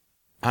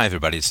Hi,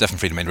 everybody. It's Stefan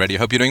Friedman Radio.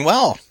 Hope you're doing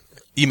well.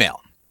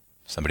 Email.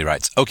 Somebody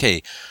writes,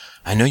 okay,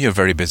 I know you're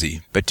very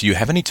busy, but do you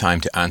have any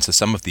time to answer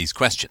some of these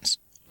questions?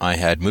 I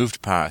have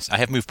moved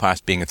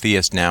past being a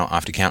theist now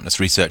after countless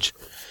research,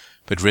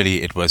 but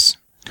really it was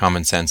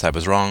common sense I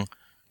was wrong.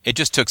 It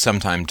just took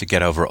some time to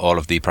get over all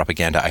of the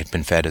propaganda I'd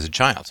been fed as a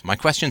child. My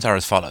questions are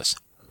as follows.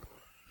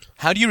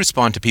 How do you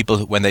respond to people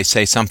when they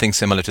say something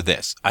similar to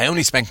this? I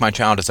only spank my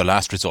child as a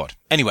last resort.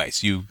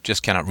 Anyways, you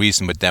just cannot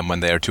reason with them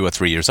when they are 2 or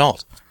 3 years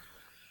old.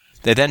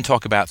 They then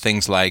talk about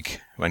things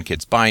like, when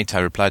kids bite, I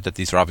replied that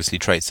these are obviously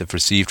traits they've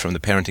received from the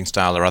parenting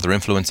style or other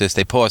influences.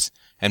 They pause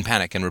and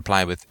panic and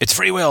reply with, it's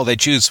free will, they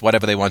choose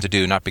whatever they want to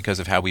do, not because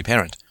of how we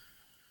parent.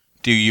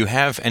 Do you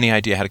have any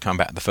idea how to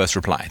combat the first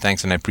reply?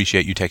 Thanks, and I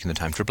appreciate you taking the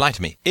time to reply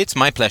to me. It's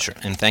my pleasure,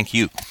 and thank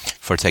you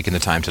for taking the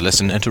time to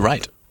listen and to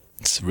write.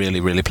 It's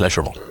really, really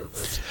pleasurable.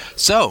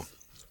 So,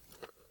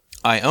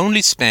 I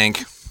only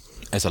spank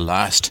as a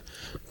last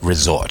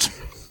resort.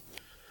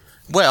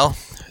 Well,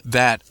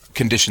 that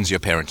conditions your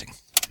parenting,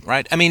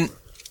 right? I mean,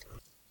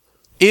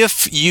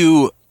 if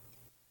you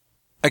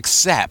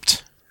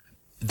accept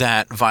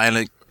that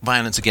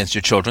violence against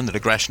your children, that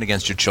aggression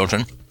against your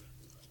children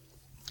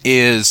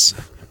is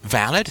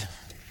valid,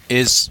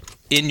 is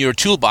in your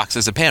toolbox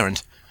as a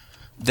parent,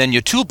 then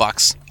your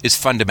toolbox is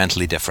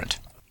fundamentally different.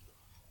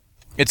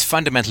 It's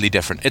fundamentally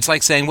different. It's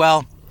like saying,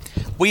 well,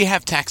 we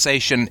have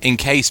taxation in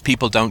case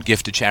people don't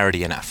give to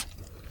charity enough.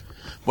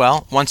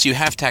 Well, once you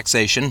have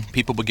taxation,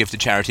 people will give to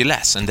charity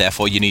less, and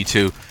therefore you need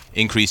to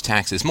increase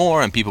taxes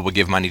more, and people will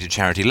give money to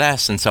charity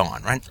less, and so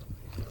on, right?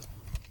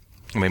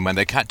 I mean, when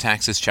they cut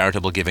taxes,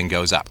 charitable giving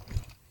goes up.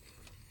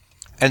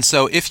 And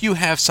so if you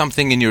have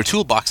something in your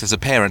toolbox as a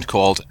parent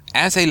called,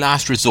 as a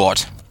last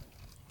resort,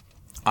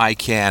 I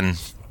can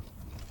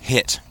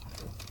hit.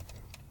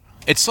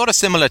 It's sort of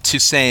similar to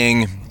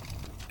saying,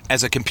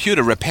 as a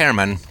computer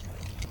repairman,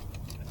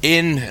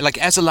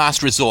 as a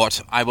last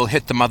resort, I will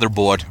hit the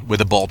motherboard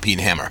with a ball-peen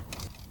hammer.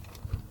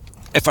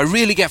 If I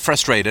really get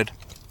frustrated,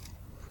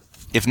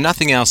 if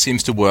nothing else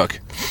seems to work,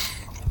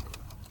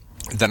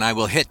 then I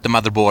will hit the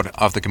motherboard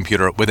of the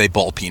computer with a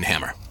ball-peen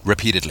hammer,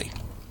 repeatedly.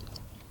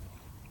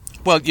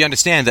 Well, you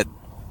understand that,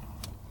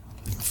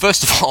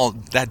 first of all,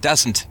 that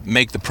doesn't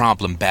make the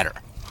problem better.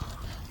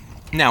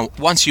 Now,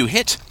 once you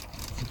hit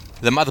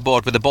the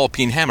motherboard with a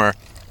ball-peen hammer,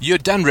 you're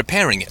done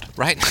repairing it,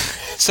 right?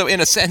 So in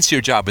a sense,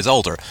 your job is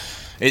over,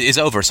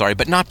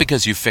 but not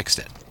because you fixed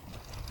it,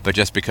 but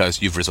just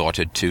because you've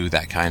resorted to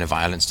that kind of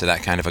violence, to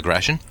that kind of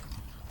aggression.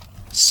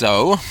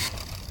 So,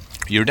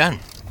 you're done.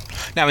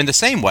 Now, in the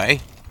same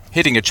way,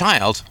 hitting a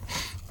child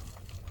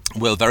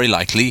will very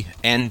likely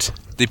end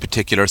the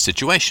particular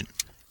situation.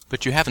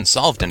 But you haven't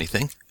solved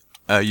anything.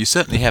 You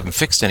certainly haven't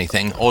fixed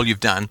anything. All you've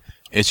done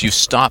is you've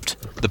stopped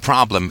the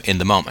problem in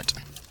the moment.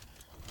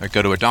 I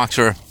go to a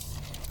doctor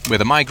with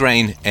a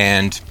migraine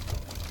and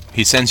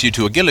he sends you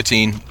to a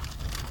guillotine.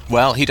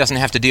 Well, he doesn't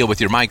have to deal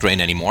with your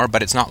migraine anymore,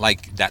 but it's not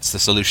like that's the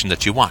solution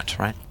that you want,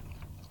 right?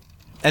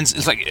 And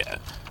it's like,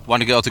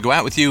 want a girl to go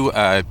out with you,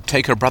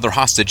 take her brother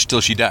hostage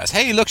till she does.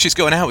 Hey, look, she's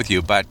going out with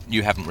you, but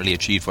you haven't really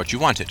achieved what you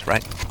wanted,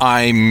 right?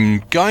 I'm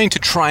going to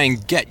try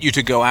and get you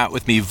to go out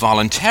with me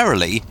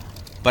voluntarily,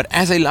 but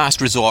as a last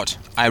resort,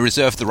 I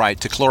reserve the right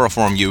to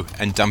chloroform you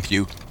and dump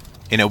you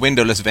in a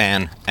windowless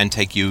van and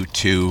take you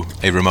to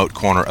a remote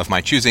corner of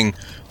my choosing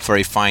for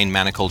a fine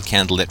manacled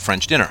candlelit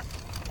French dinner.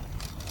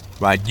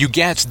 Right, you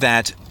get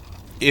that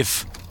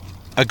if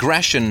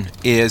aggression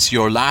is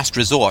your last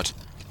resort,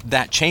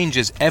 that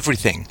changes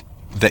everything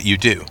that you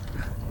do.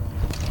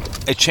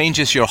 It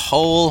changes your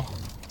whole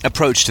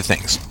approach to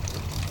things.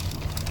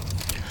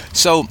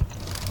 So,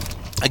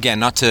 again,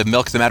 not to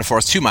milk the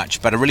metaphors too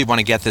much, but I really want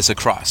to get this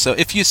across. So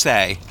if you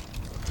say,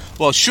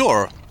 well,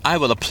 sure, I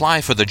will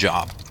apply for the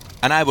job,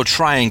 and I will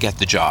try and get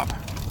the job,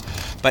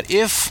 but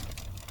if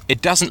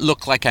it doesn't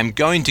look like I'm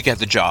going to get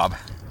the job,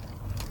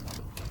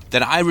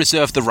 then I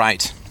reserve the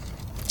right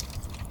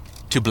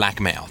to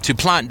blackmail, to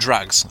plant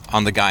drugs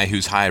on the guy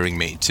who's hiring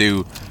me,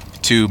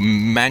 to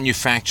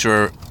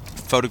manufacture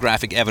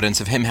photographic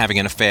evidence of him having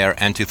an affair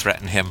and to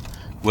threaten him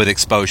with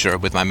exposure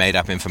with my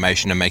made-up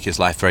information and make his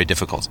life very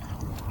difficult.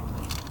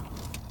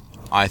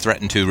 I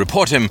threaten to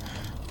report him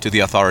to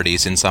the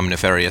authorities in some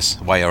nefarious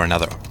way or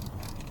another.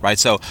 Right,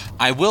 so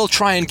I will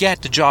try and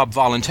get the job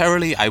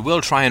voluntarily, I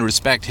will try and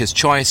respect his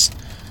choice,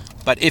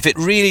 but if it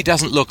really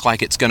doesn't look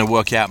like it's going to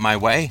work out my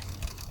way,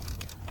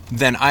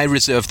 then I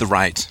reserve the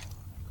right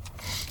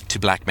to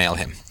blackmail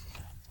him,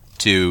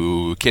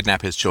 to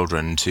kidnap his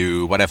children,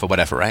 to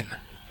whatever, right?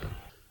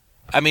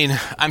 I mean,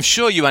 I'm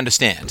sure you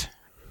understand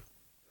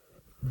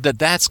that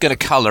that's going to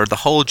color the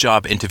whole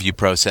job interview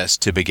process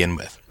to begin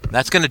with.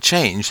 That's going to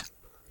change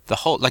the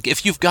whole, like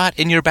if you've got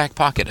in your back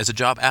pocket as a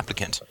job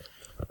applicant,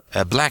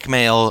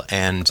 blackmail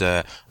and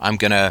I'm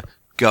going to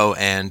go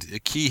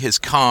and key his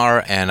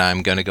car and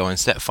I'm going to go and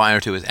set fire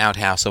to his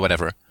outhouse or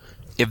whatever.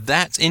 If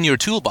that's in your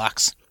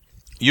toolbox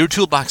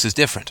is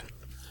different.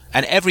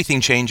 And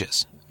everything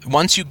changes.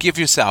 Once you give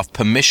yourself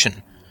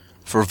permission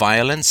for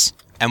violence,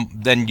 and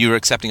then you're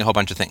accepting a whole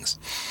bunch of things.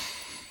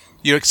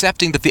 You're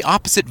accepting that the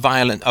opposite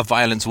of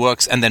violence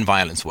works, and then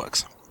violence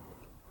works.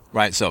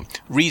 Right? So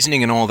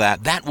reasoning and all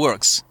that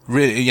works.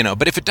 Really,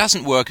 but if it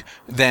doesn't work,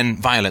 then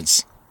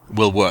violence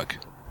will work.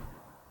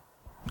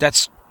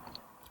 That's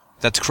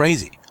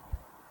crazy.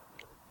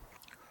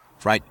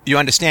 Right? You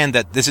understand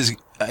that this is,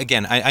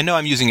 again, I know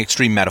I'm using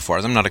extreme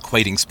metaphors. I'm not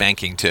equating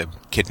spanking to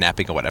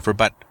kidnapping or whatever,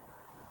 but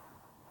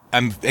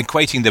I'm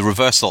equating the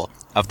reversal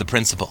of the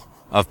principle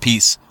of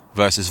peace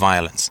versus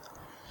violence.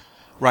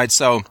 Right?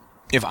 So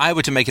if I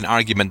were to make an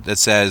argument that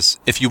says,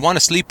 if you want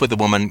to sleep with a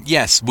woman,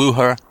 yes, woo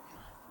her,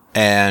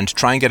 and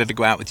try and get her to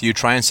go out with you,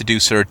 try and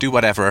seduce her, do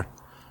whatever,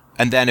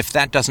 and then if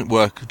that doesn't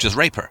work, just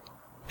rape her.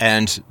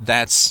 And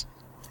that's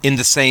in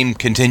the same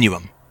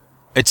continuum.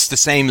 It's the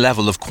same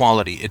level of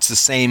quality. It's the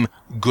same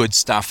good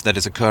stuff that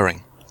is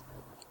occurring.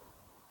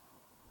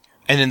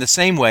 And in the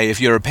same way, if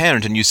you're a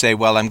parent and you say,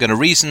 well, I'm going to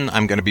reason,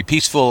 I'm going to be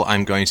peaceful,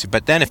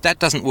 but then if that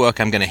doesn't work,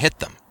 I'm going to hit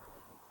them.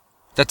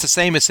 That's the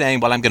same as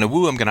saying, well, I'm going to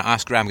woo, I'm going to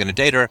ask her, I'm going to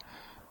date her.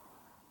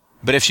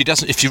 But if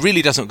she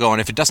really doesn't go,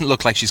 and if it doesn't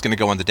look like she's going to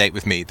go on the date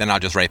with me, then I'll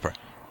just rape her.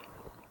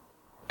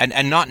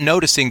 And not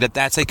noticing that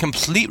that's a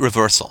complete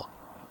reversal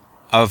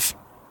of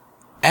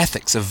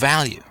ethics, of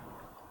value.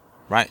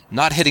 Right?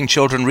 Not hitting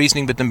children,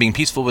 reasoning with them, being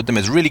peaceful with them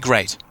is really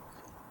great.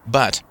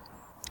 But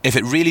if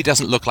it really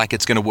doesn't look like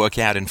it's going to work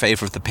out in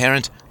favor of the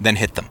parent, then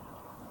hit them.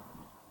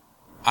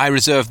 I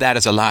reserve that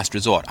as a last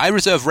resort. I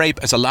reserve rape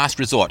as a last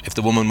resort if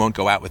the woman won't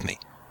go out with me.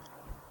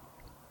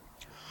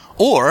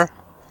 Or,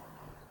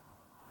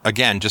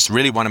 again, just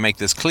really want to make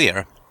this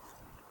clear,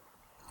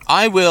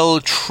 I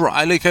will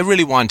try, I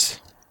really want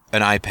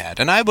an iPad,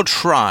 and I will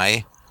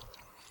try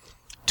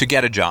to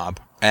get a job,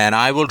 and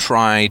I will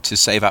try to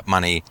save up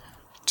money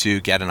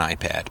to get an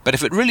iPad. But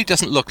if it really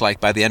doesn't look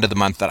like by the end of the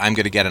month that I'm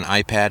going to get an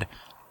iPad,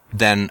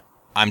 then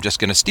I'm just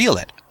going to steal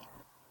it.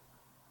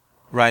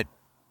 Right?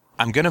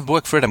 I'm going to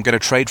work for it, I'm going to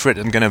trade for it,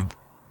 I'm going to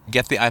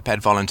get the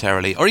iPad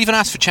voluntarily, or even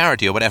ask for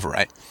charity or whatever,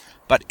 right?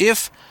 But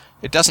if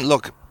it doesn't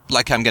look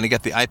like I'm going to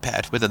get the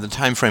iPad within the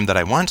time frame that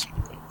I want,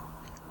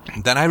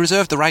 then I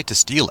reserve the right to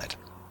steal it.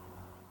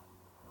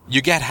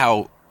 You get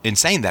how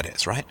insane that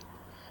is, right?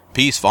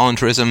 Peace,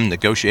 voluntarism,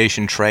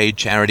 negotiation, trade,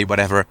 charity,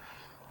 whatever.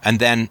 And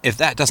then, if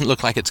that doesn't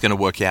look like it's going to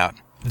work out,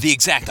 the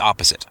exact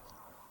opposite.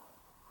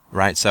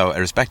 Right? So,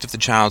 irrespective of the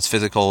child's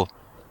physical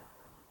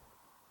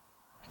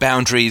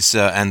boundaries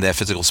and their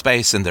physical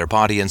space and their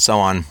body and so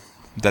on,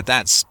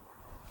 that's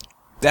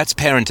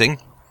parenting.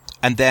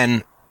 And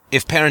then,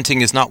 if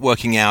parenting is not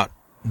working out,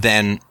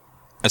 then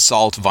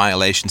assault,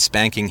 violation,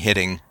 spanking,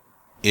 hitting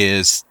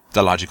is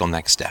the logical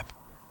next step.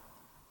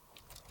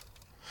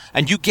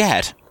 And you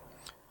get,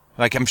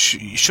 like I'm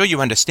sure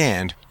you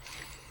understand,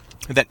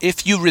 that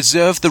if you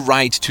reserve the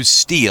right to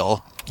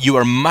steal, you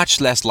are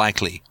much less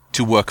likely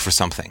to work for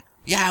something.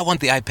 Yeah, I want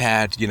the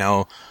iPad,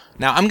 Now,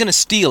 I'm going to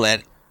steal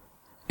it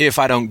if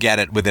I don't get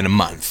it within a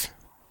month.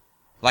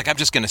 Like, I'm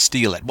just going to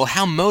steal it. Well,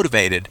 how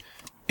motivated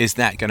is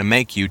that going to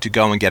make you to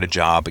go and get a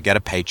job, get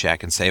a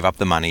paycheck, and save up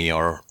the money,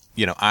 or,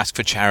 ask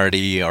for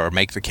charity, or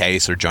make the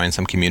case, or join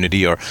some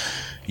community, or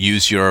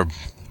use your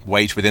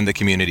weight within the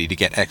community to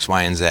get X,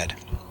 Y, and Z?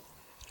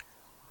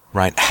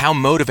 Right? How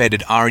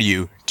motivated are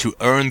you to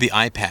earn the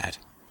iPad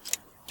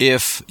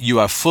if you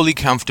are fully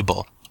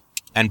comfortable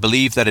and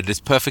believe that it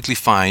is perfectly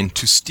fine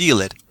to steal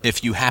it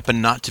if you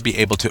happen not to be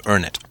able to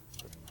earn it?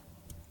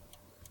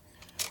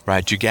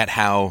 Right? You get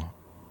how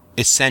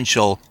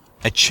essential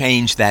a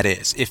change that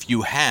is. If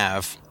you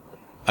have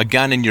a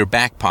gun in your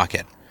back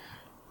pocket,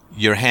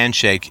 your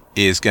handshake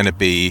is going to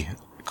be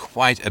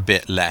quite a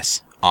bit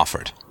less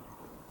offered.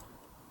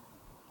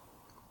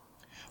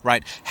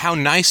 Right? How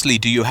nicely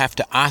do you have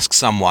to ask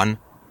someone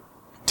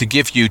to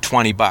give you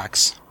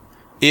 $20?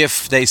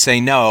 If they say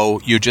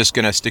no, you're just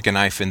going to stick a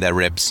knife in their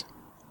ribs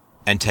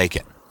and take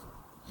it.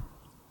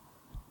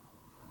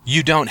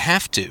 You don't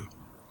have to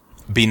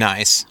be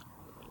nice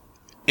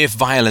if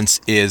violence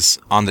is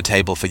on the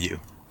table for you.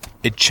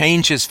 It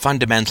changes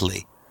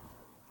fundamentally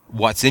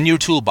what's in your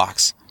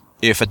toolbox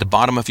if at the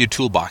bottom of your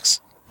toolbox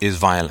is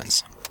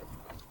violence.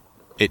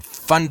 It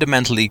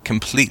fundamentally,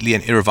 completely,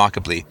 and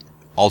irrevocably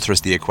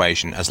alters the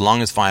equation as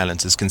long as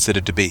violence is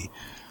considered to be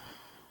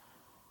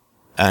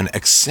an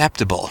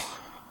acceptable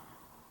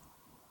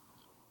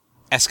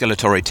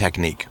escalatory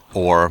technique.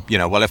 Or,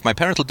 well, if my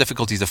parental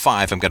difficulties are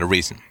 5, I'm going to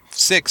reason.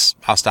 6,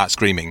 I'll start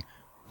screaming.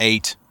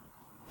 8,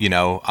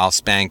 I'll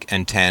spank.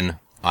 And 10,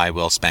 I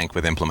will spank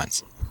with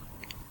implements.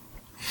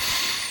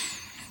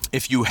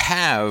 If you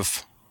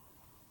have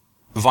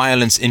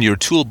violence in your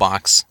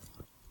toolbox,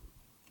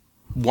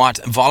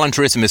 what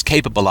voluntarism is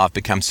capable of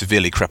becomes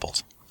severely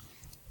crippled.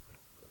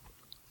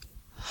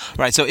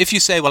 Right, so if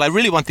you say, well, I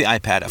really want the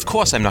iPad, of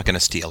course I'm not going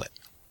to steal it.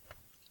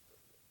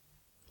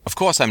 Of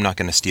course I'm not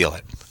going to steal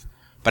it.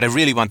 But I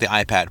really want the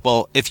iPad.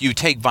 Well, if you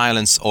take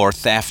violence or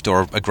theft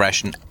or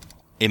aggression,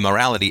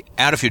 immorality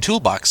out of your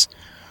toolbox,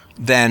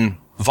 then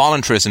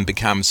voluntarism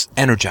becomes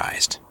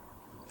energized.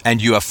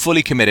 And you are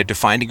fully committed to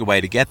finding a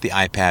way to get the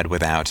iPad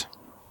without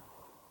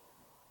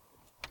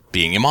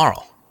being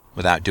immoral,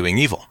 without doing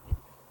evil.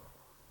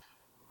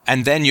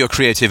 And then your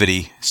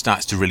creativity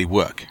starts to really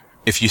work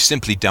if you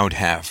simply don't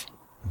have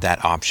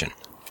that option.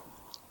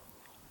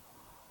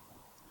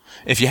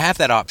 If you have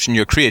that option,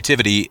 your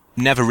creativity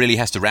never really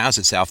has to rouse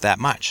itself that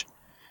much.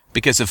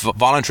 Because if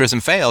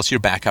voluntarism fails, your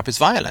backup is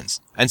violence.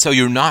 And so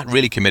you're not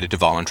really committed to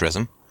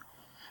voluntarism.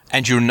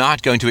 And you're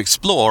not going to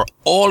explore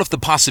all of the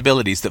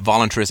possibilities that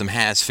voluntarism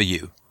has for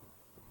you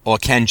or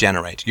can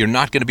generate. You're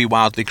not going to be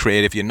wildly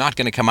creative. You're not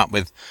going to come up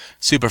with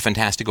super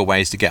fantastical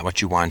ways to get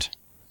what you want.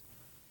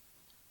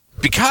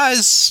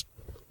 Because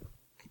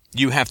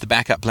you have the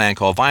backup plan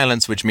called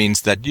violence, which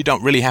means that you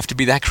don't really have to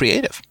be that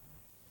creative.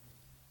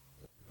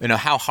 You know,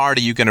 how hard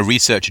are you going to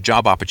research a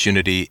job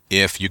opportunity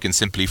if you can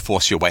simply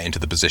force your way into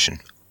the position?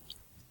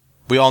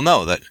 We all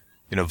know that,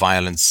 you know,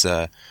 violence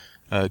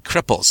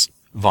cripples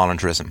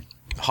voluntarism,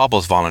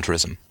 hobbles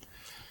voluntarism.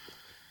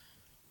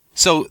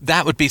 So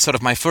that would be sort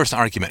of my first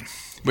argument,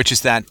 which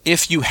is that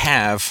if you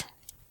have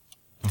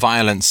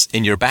violence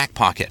in your back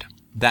pocket,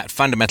 that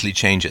fundamentally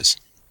changes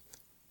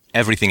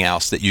everything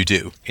else that you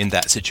do in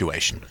that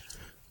situation.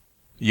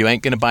 You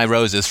ain't going to buy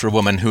roses for a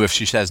woman who, if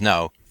she says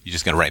no, you're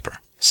just going to rape her.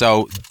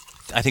 So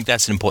I think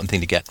that's an important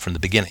thing to get from the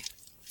beginning.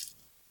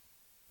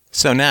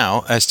 So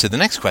now, as to the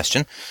next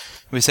question,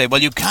 we say,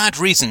 well, you can't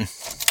reason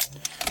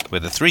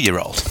with a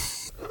 3-year-old.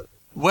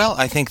 Well,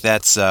 I think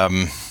that's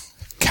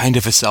kind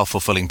of a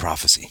self-fulfilling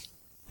prophecy,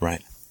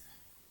 right?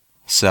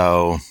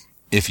 So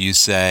if you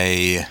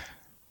say,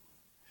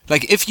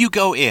 like, if you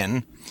go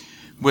in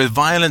with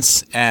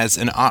violence as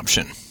an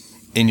option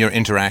in your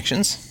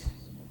interactions,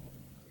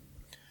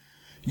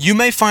 you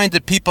may find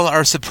that people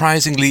are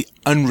surprisingly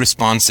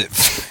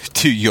unresponsive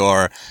to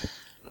your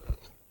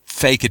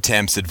fake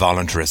attempts at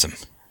voluntarism.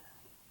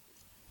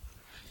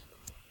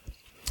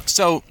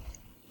 So,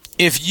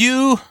 if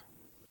you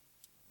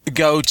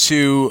go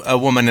to a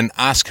woman and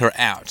ask her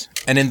out,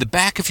 and in the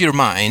back of your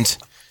mind,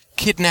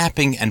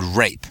 kidnapping and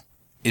rape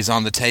is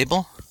on the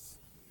table,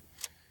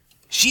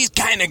 she's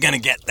kind of going to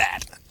get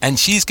that. And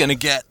she's going to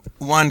get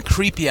one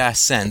creepy-ass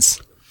sense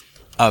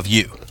of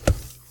you.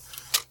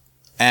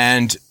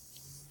 And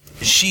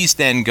she's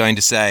then going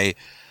to say,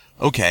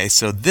 okay,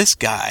 so this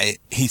guy,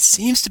 he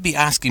seems to be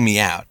asking me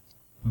out,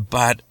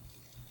 but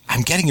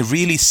I'm getting a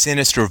really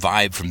sinister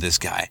vibe from this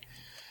guy.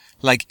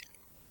 Like,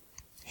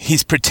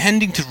 he's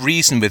pretending to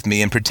reason with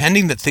me and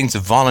pretending that things are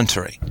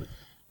voluntary.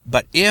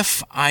 But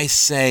if I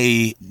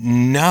say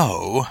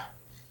no,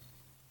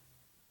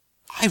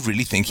 I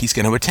really think he's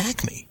going to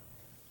attack me.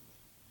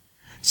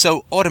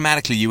 So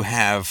automatically you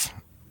have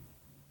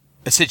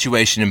a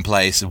situation in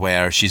place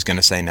where she's going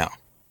to say no.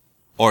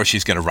 Or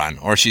she's going to run,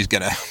 or she's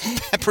going to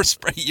pepper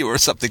spray you, or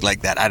something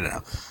like that. I don't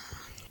know.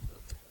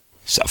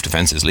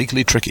 Self-defense is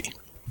legally tricky.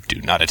 Do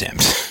not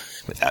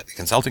attempt without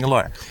consulting a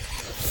lawyer.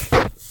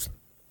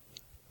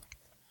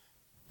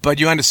 But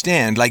you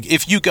understand, like,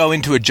 if you go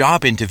into a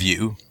job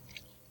interview,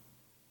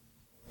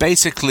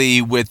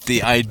 basically with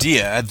the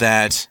idea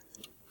that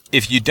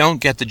if you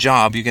don't get the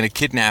job, you're going to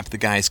kidnap the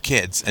guy's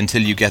kids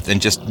until you get them,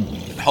 just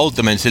hold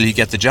them until you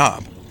get the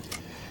job,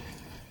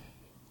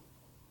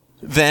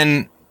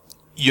 then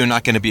you're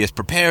not going to be as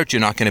prepared, you're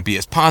not going to be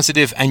as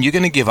positive, and you're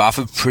going to give off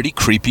a pretty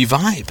creepy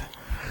vibe.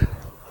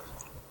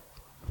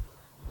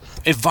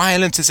 If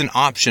violence is an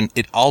option,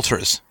 it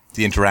alters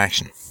the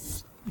interaction.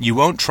 You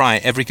won't try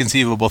every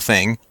conceivable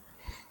thing.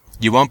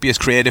 You won't be as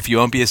creative, you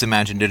won't be as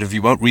imaginative,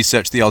 you won't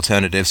research the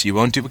alternatives, you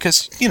won't do,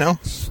 because, you know,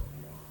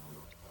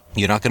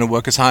 you're not going to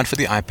work as hard for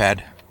the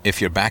iPad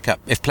if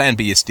if plan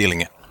B is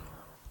stealing it.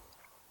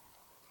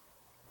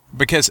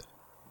 Because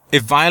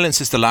if violence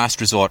is the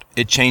last resort,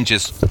 it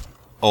changes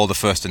all the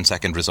first and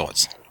second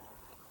resorts.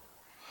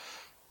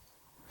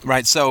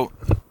 Right, so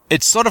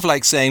it's sort of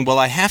like saying, well,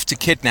 I have to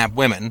kidnap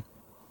women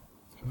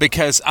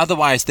because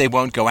otherwise they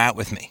won't go out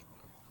with me.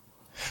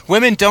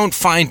 Women don't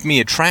find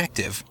me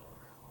attractive,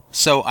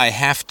 so I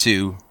have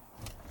to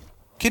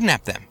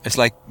kidnap them. It's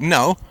like,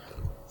 no,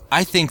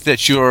 I think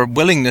that your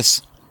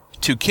willingness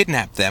to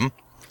kidnap them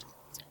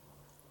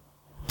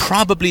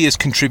probably is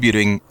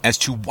contributing as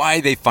to why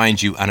they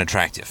find you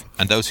unattractive.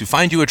 And those who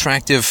find you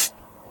attractive,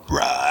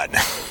 run.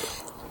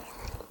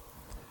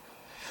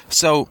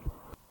 So,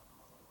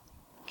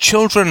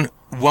 children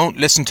won't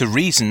listen to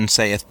reason,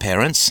 saith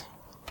parents,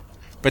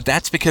 but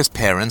that's because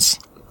parents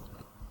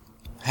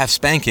have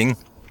spanking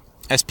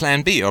as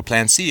plan B or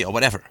plan C or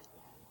whatever.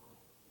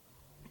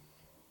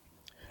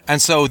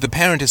 And so the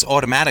parent is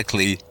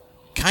automatically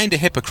kind of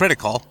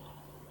hypocritical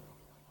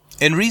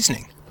in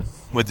reasoning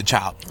with the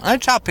child. And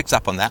the child picks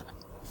up on that.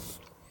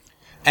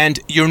 And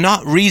you're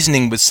not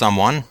reasoning with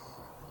someone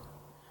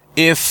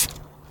if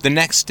the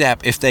next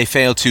step, if they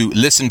fail to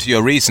listen to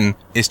your reason,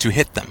 is to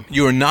hit them.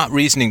 You are not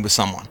reasoning with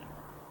someone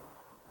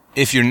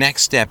if your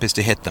next step is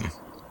to hit them,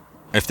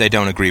 if they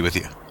don't agree with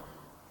you.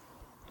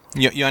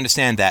 You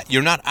understand that?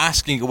 You're not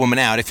asking a woman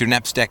out if your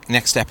next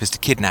step is to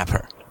kidnap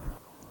her.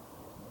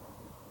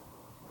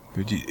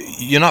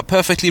 You're not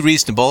perfectly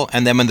reasonable,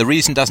 and then when the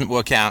reason doesn't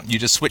work out, you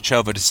just switch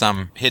over to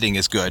some hitting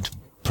is good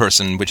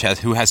person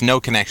who has no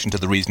connection to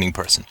the reasoning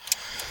person.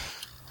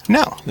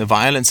 No, the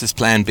violence is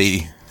plan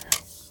B.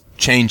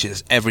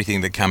 changes everything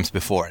that comes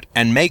before it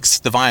and makes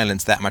the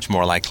violence that much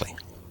more likely.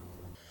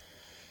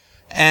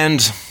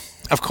 And,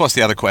 of course,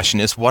 the other question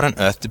is, what on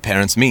earth do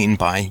parents mean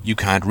by you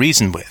can't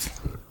reason with?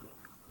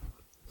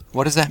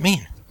 What does that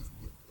mean?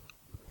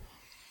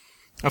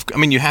 I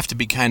mean, you have to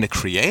be kind of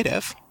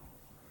creative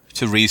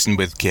to reason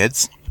with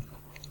kids,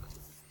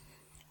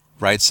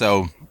 right?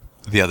 So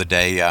the other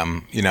day, I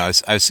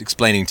was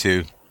explaining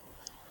to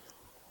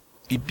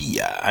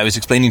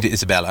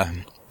Isabella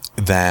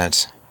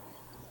that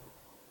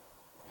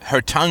her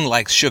tongue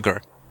likes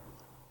sugar,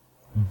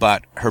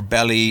 but her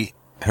belly,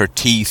 her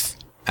teeth,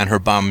 and her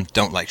bum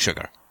don't like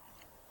sugar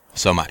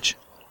so much.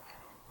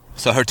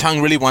 So her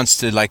tongue really wants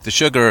to like the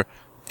sugar,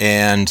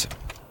 and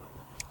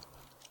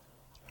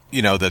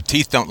the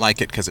teeth don't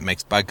like it because it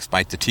makes bugs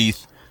bite the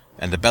teeth,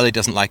 and the belly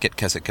doesn't like it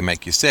because it can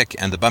make you sick,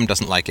 and the bum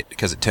doesn't like it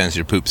because it turns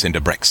your poops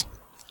into bricks,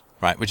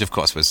 right? Which, of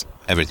course, was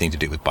everything to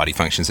do with body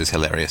functions. Is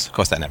hilarious. Of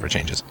course, that never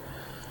changes.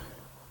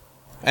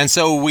 And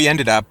so we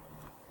ended up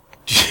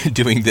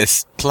doing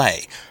this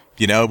play,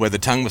 where the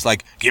tongue was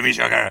like, give me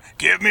sugar,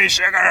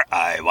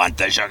 I want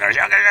the sugar.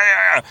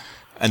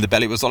 And the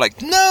belly was all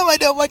like, no, I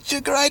don't want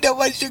sugar, I'm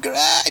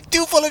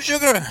too full of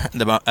sugar.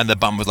 And the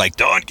bum was like,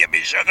 don't give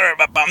me sugar,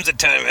 my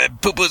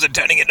poo-poos are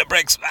turning into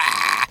bricks.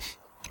 Ah!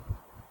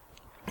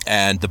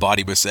 And the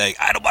body was saying,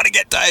 I don't want to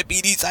get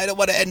diabetes, I don't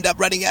want to end up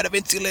running out of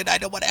insulin, I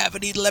don't want to have a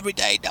needle every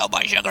day, no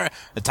more sugar.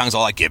 The tongue's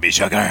all like, give me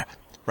sugar,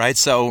 right?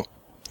 So,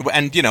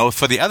 and,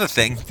 for the other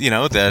thing,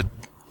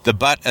 the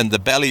butt and the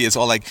belly is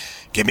all like,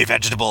 give me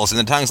vegetables. And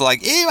the tongue's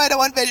like, ew, I don't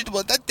want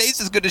vegetables. That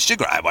tastes as good as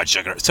sugar. I want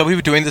sugar. So we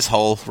were doing this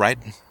whole, right?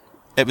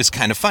 It was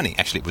kind of funny.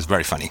 Actually, it was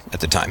very funny at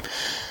the time.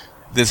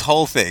 This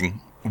whole thing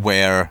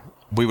where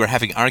we were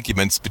having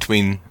arguments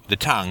between the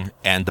tongue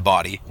and the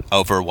body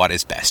over what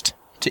is best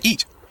to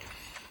eat.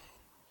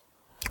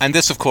 And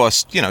this, of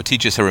course,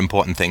 teaches her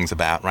important things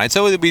about, right?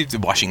 So we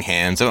washing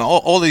hands and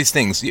all these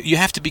things. You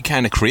have to be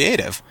kind of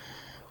creative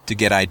to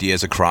get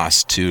ideas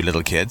across to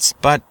little kids,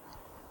 but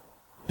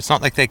it's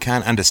not like they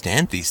can't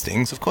understand these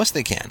things. Of course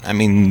they can. I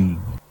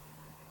mean,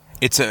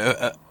 it's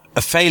a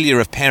failure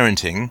of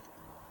parenting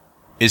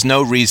is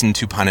no reason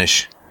to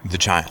punish the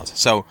child.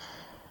 So,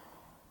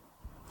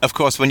 of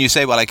course, when you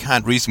say, well, I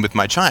can't reason with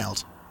my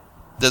child,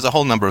 there's a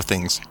whole number of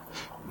things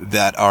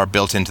that are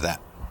built into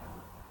that.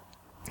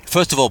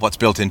 First of all, what's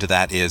built into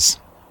that is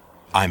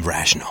I'm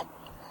rational.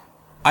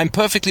 I'm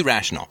perfectly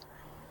rational.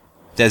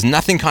 There's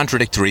nothing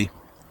contradictory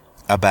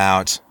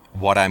about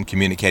what I'm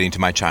communicating to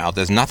my child.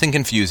 There's nothing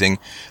confusing,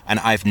 and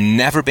I've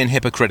never been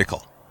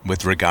hypocritical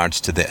with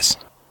regards to this.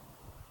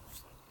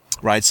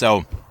 Right?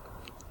 So,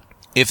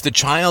 if the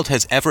child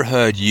has ever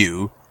heard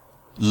you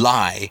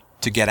lie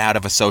to get out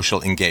of a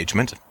social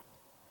engagement,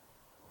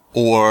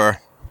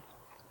 or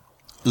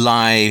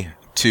lie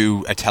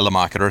to a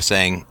telemarketer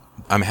saying,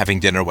 I'm having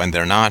dinner when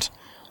they're not,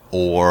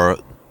 or,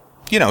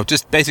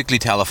 just basically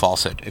tell a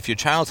falsehood. If your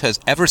child has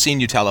ever seen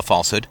you tell a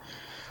falsehood,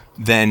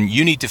 then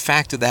you need to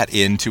factor that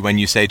into when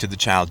you say to the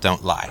child,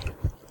 don't lie.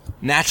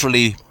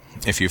 Naturally,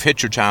 if you've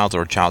hit your child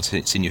or a child's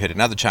seen you hit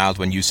another child,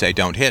 when you say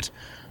don't hit,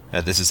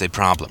 this is a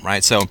problem,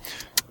 right? So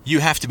you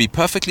have to be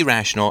perfectly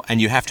rational and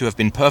you have to have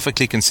been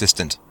perfectly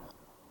consistent.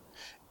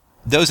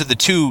 Those are the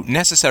two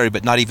necessary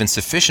but not even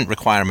sufficient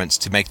requirements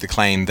to make the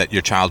claim that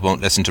your child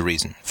won't listen to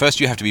reason.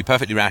 First, you have to be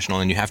perfectly rational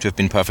and you have to have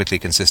been perfectly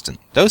consistent.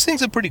 Those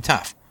things are pretty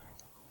tough.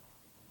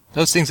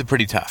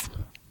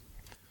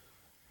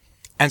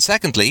 And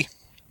secondly,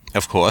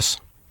 of course,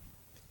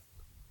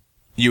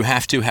 you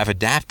have to have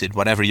adapted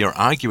whatever you're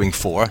arguing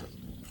for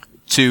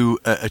to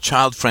a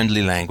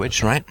child-friendly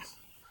language, right?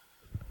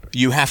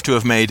 You have to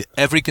have made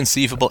every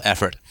conceivable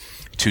effort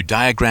to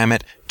diagram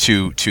it,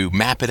 to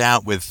map it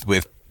out with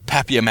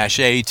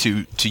papier-mâché,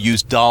 to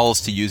use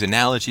dolls, to use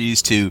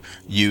analogies, to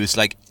use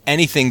like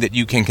anything that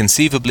you can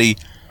conceivably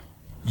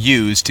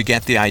use to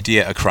get the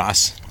idea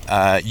across.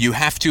 You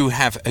have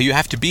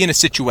to be in a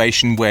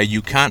situation where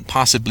you can't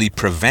possibly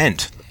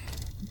prevent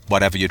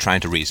whatever you're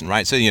trying to reason,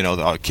 right? So,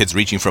 the kid's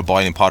reaching for a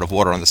boiling pot of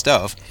water on the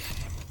stove.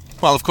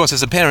 Well, of course,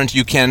 as a parent,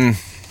 you can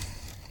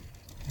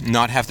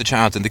not have the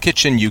child in the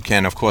kitchen. You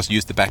can, of course,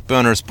 use the back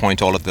burners, point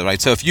all of the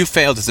right. So if you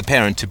failed as a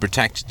parent to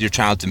protect your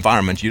child's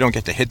environment, you don't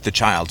get to hit the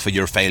child for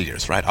your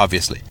failures, right?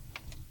 Obviously.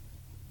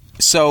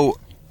 So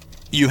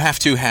you have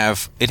to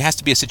it has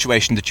to be a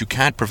situation that you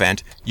can't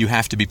prevent. You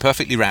have to be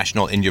perfectly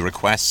rational in your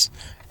requests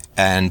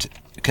and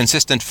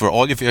consistent for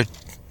all of your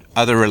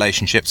other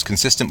relationships,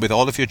 consistent with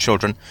all of your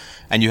children,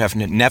 and you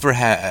can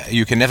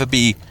never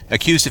be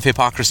accused of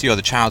hypocrisy, or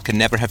the child can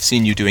never have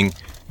seen you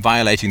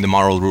violating the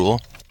moral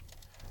rule,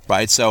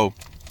 right? So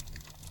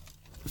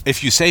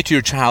if you say to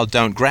your child,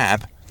 don't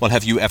grab, well,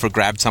 have you ever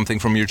grabbed something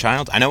from your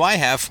child? I know I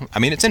have. I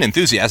mean, it's an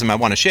enthusiasm I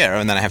want to share,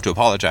 and then I have to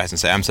apologize and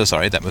say, I'm so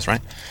sorry, that was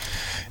right.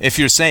 If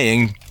you're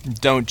saying,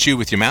 don't chew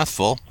with your mouth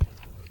full,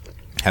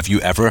 have you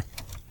ever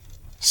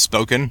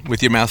spoken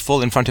with your mouth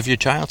full in front of your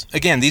child?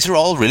 Again, these are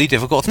all really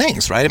difficult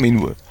things, right? I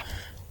mean,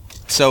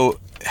 so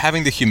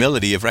having the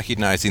humility of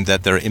recognizing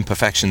that there are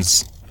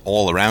imperfections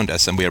all around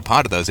us and we are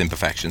part of those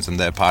imperfections and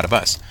they're part of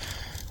us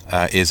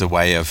is a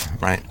way of,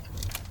 right,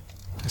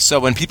 So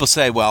when people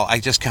say, well, I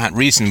just can't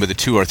reason with a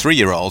 2 or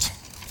 3-year-old,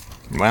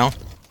 well,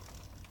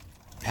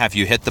 have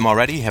you hit them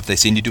already? Have they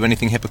seen you do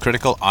anything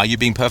hypocritical? Are you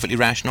being perfectly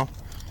rational?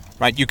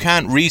 Right? You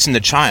can't reason the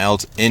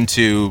child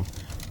into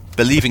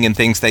believing in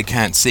things they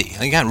can't see.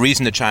 You can't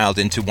reason the child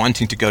into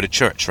wanting to go to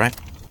church, right?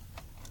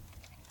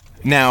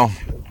 Now,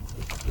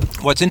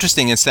 what's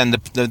interesting is then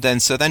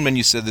when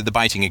you said the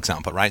biting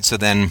example, right? So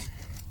then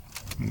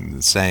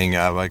saying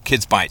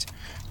kids bite.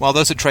 Well,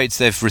 those are traits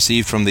they've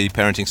received from the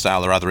parenting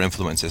style or other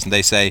influences, and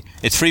they say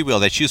it's free will.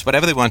 They choose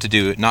whatever they want to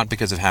do, not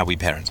because of how we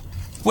parent.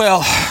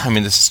 Well, I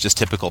mean, this is just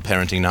typical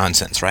parenting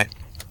nonsense, right?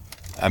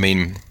 I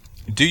mean,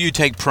 do you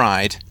take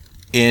pride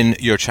in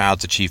your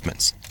child's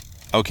achievements?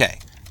 Okay,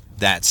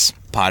 that's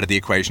part of the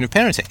equation of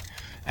parenting.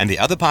 And the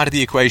other part of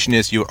the equation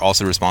is you're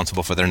also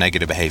responsible for their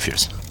negative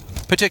behaviors,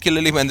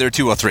 particularly when they're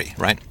 2 or 3,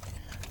 right?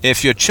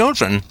 If your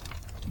children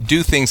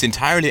do things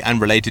entirely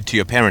unrelated to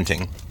your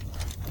parenting,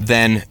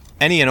 then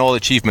any and all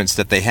achievements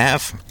that they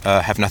have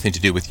nothing to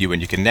do with you,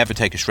 and you can never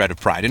take a shred of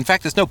pride. In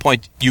fact, there's no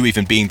point you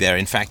even being there.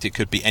 In fact, it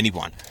could be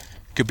anyone.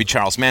 It could be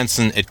Charles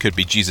Manson, it could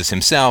be Jesus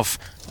himself,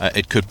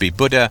 it could be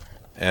Buddha,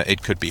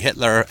 it could be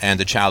Hitler, and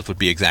the child would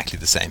be exactly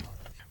the same.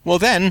 Well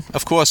then,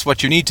 of course,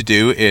 what you need to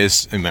do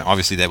is,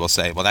 obviously they will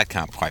say, well, that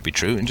can't quite be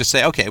true, and just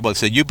say, okay, well,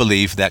 so you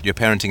believe that your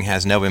parenting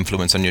has no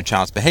influence on your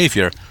child's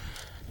behavior.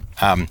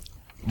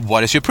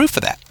 What is your proof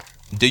for that?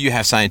 Do you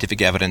have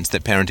scientific evidence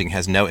that parenting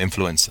has no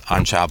influence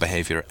on child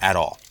behavior at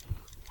all?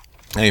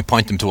 And you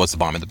point them towards the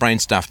bottom of the brain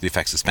stuff, the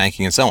effects of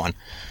spanking, and so on,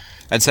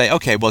 and say,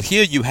 okay, well,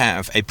 here you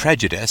have a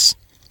prejudice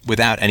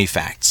without any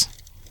facts.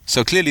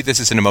 So clearly this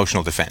is an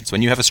emotional defense.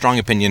 When you have a strong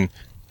opinion,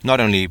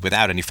 not only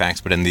without any facts,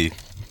 but in the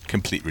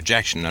complete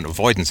rejection and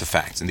avoidance of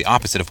facts, and the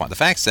opposite of what the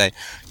facts say,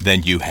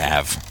 then you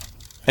have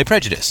a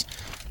prejudice.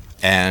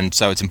 And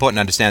so it's important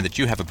to understand that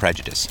you have a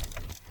prejudice.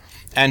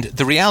 And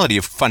the reality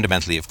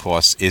fundamentally, of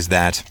course, is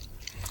that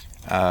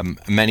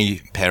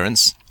many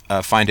parents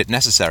find it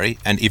necessary,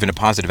 and even a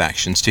positive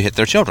actions, to hit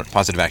their children.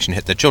 Positive action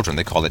hit their children.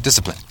 They call it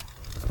discipline,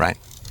 right?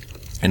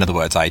 In other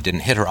words, I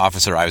didn't hit her,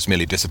 officer, I was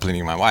merely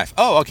disciplining my wife.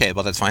 Oh, okay,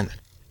 well, that's fine then.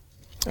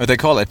 Or they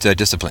call it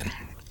discipline.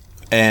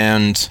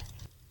 And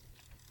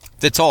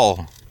it's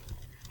all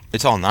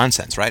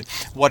nonsense, right?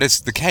 What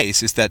is the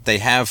case is that they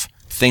have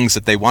things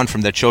that they want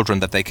from their children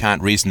that they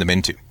can't reason them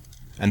into,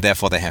 and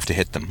therefore they have to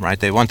hit them, right?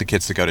 They want the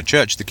kids to go to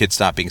church. The kids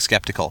start being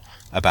skeptical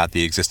about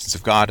the existence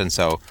of God, and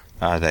so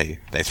they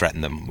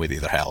threaten them with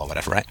either hell or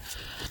whatever, right?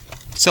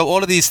 So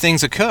all of these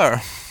things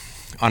occur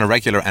on a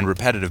regular and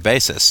repetitive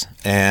basis,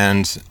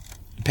 and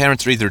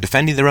parents are either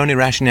defending their own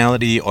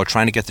irrationality or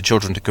trying to get the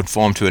children to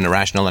conform to an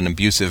irrational and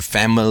abusive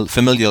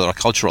familial or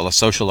cultural or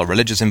social or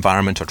religious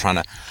environment, or trying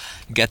to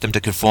get them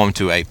to conform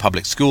to a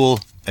public school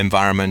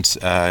environment.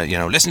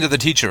 Listen to the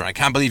teacher. I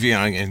can't believe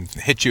I can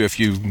hit you if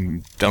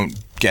you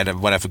don't get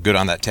whatever good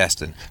on that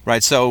test.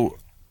 Right? So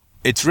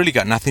it's really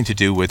got nothing to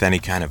do with any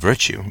kind of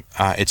virtue.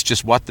 It's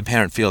just what the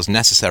parent feels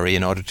necessary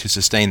in order to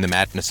sustain the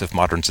madness of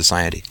modern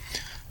society.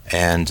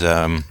 And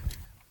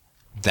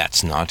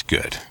that's not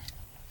good.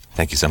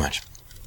 Thank you so much.